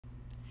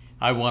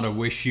I want to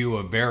wish you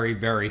a very,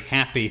 very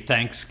happy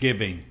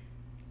Thanksgiving.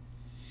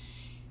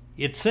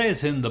 It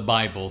says in the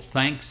Bible,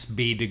 thanks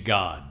be to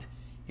God.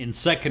 In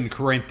 2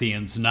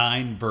 Corinthians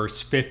 9,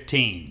 verse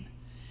 15,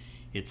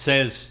 it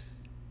says,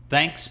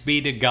 thanks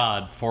be to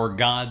God for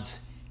God's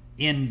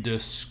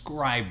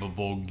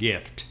indescribable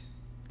gift.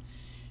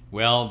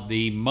 Well,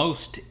 the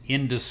most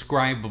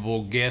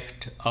indescribable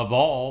gift of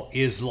all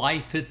is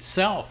life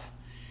itself.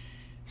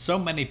 So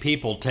many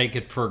people take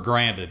it for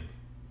granted,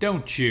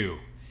 don't you?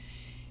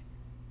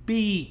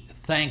 Be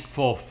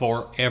thankful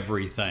for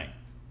everything.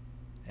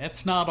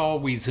 That's not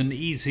always an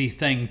easy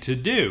thing to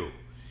do.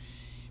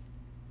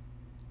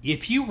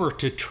 If you were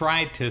to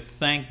try to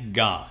thank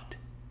God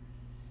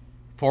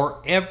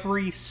for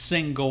every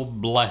single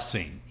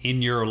blessing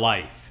in your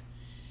life,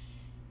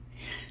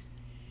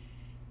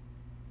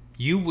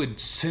 you would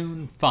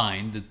soon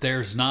find that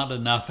there's not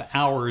enough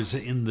hours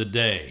in the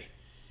day,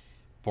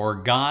 for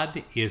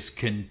God is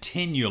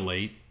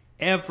continually,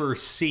 ever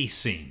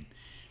ceasing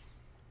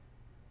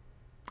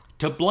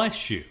to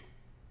bless you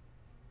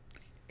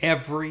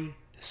every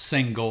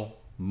single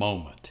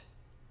moment.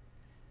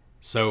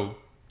 So,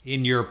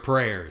 in your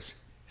prayers,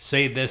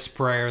 say this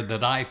prayer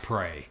that I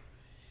pray.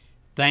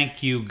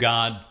 Thank you,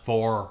 God,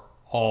 for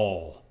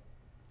all.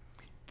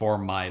 For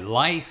my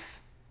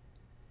life,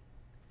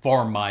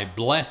 for my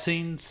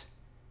blessings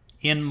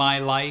in my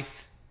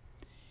life.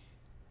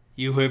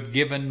 You have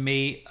given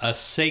me a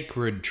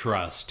sacred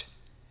trust,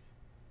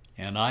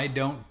 and I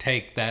don't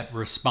take that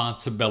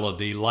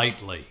responsibility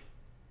lightly.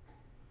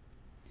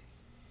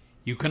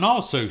 You can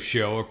also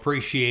show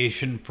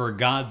appreciation for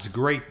God's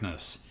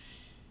greatness,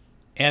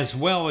 as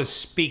well as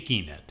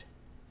speaking it.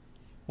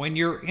 When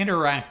you're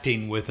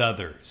interacting with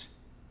others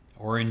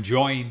or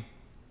enjoying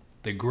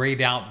the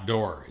great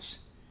outdoors,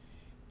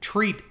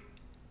 treat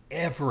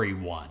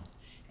everyone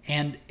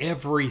and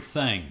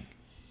everything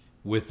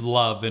with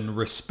love and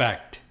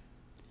respect.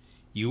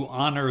 You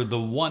honor the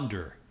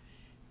wonder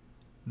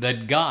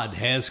that God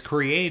has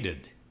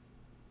created.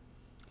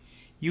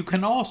 You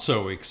can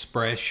also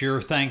express your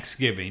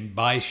thanksgiving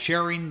by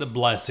sharing the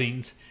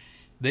blessings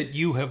that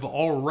you have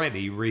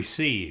already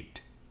received.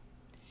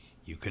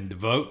 You can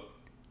devote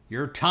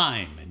your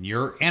time and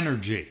your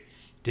energy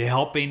to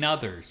helping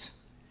others.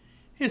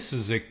 This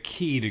is a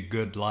key to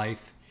good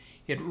life.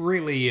 It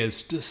really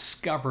is.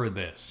 Discover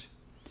this.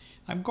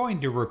 I'm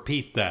going to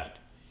repeat that.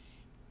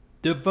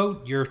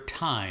 Devote your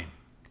time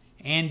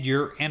and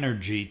your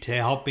energy to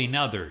helping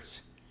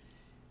others.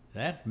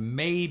 That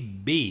may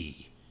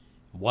be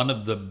one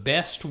of the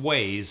best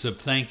ways of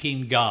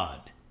thanking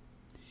God.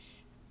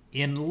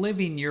 In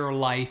living your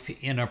life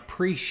in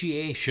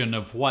appreciation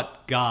of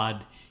what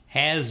God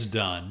has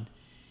done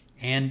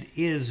and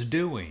is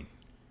doing.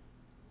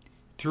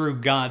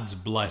 Through God's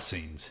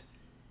blessings,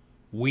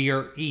 we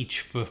are each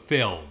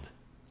fulfilled.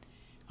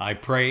 I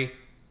pray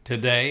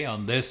today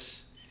on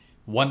this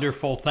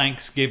wonderful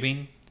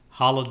Thanksgiving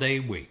holiday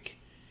week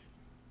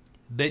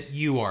that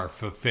you are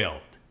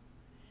fulfilled.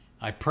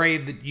 I pray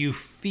that you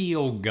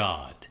feel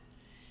God.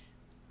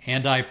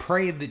 And I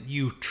pray that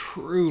you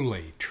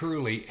truly,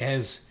 truly,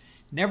 as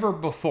never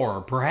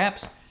before,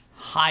 perhaps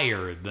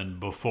higher than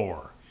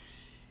before,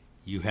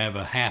 you have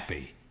a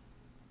happy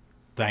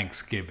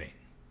Thanksgiving.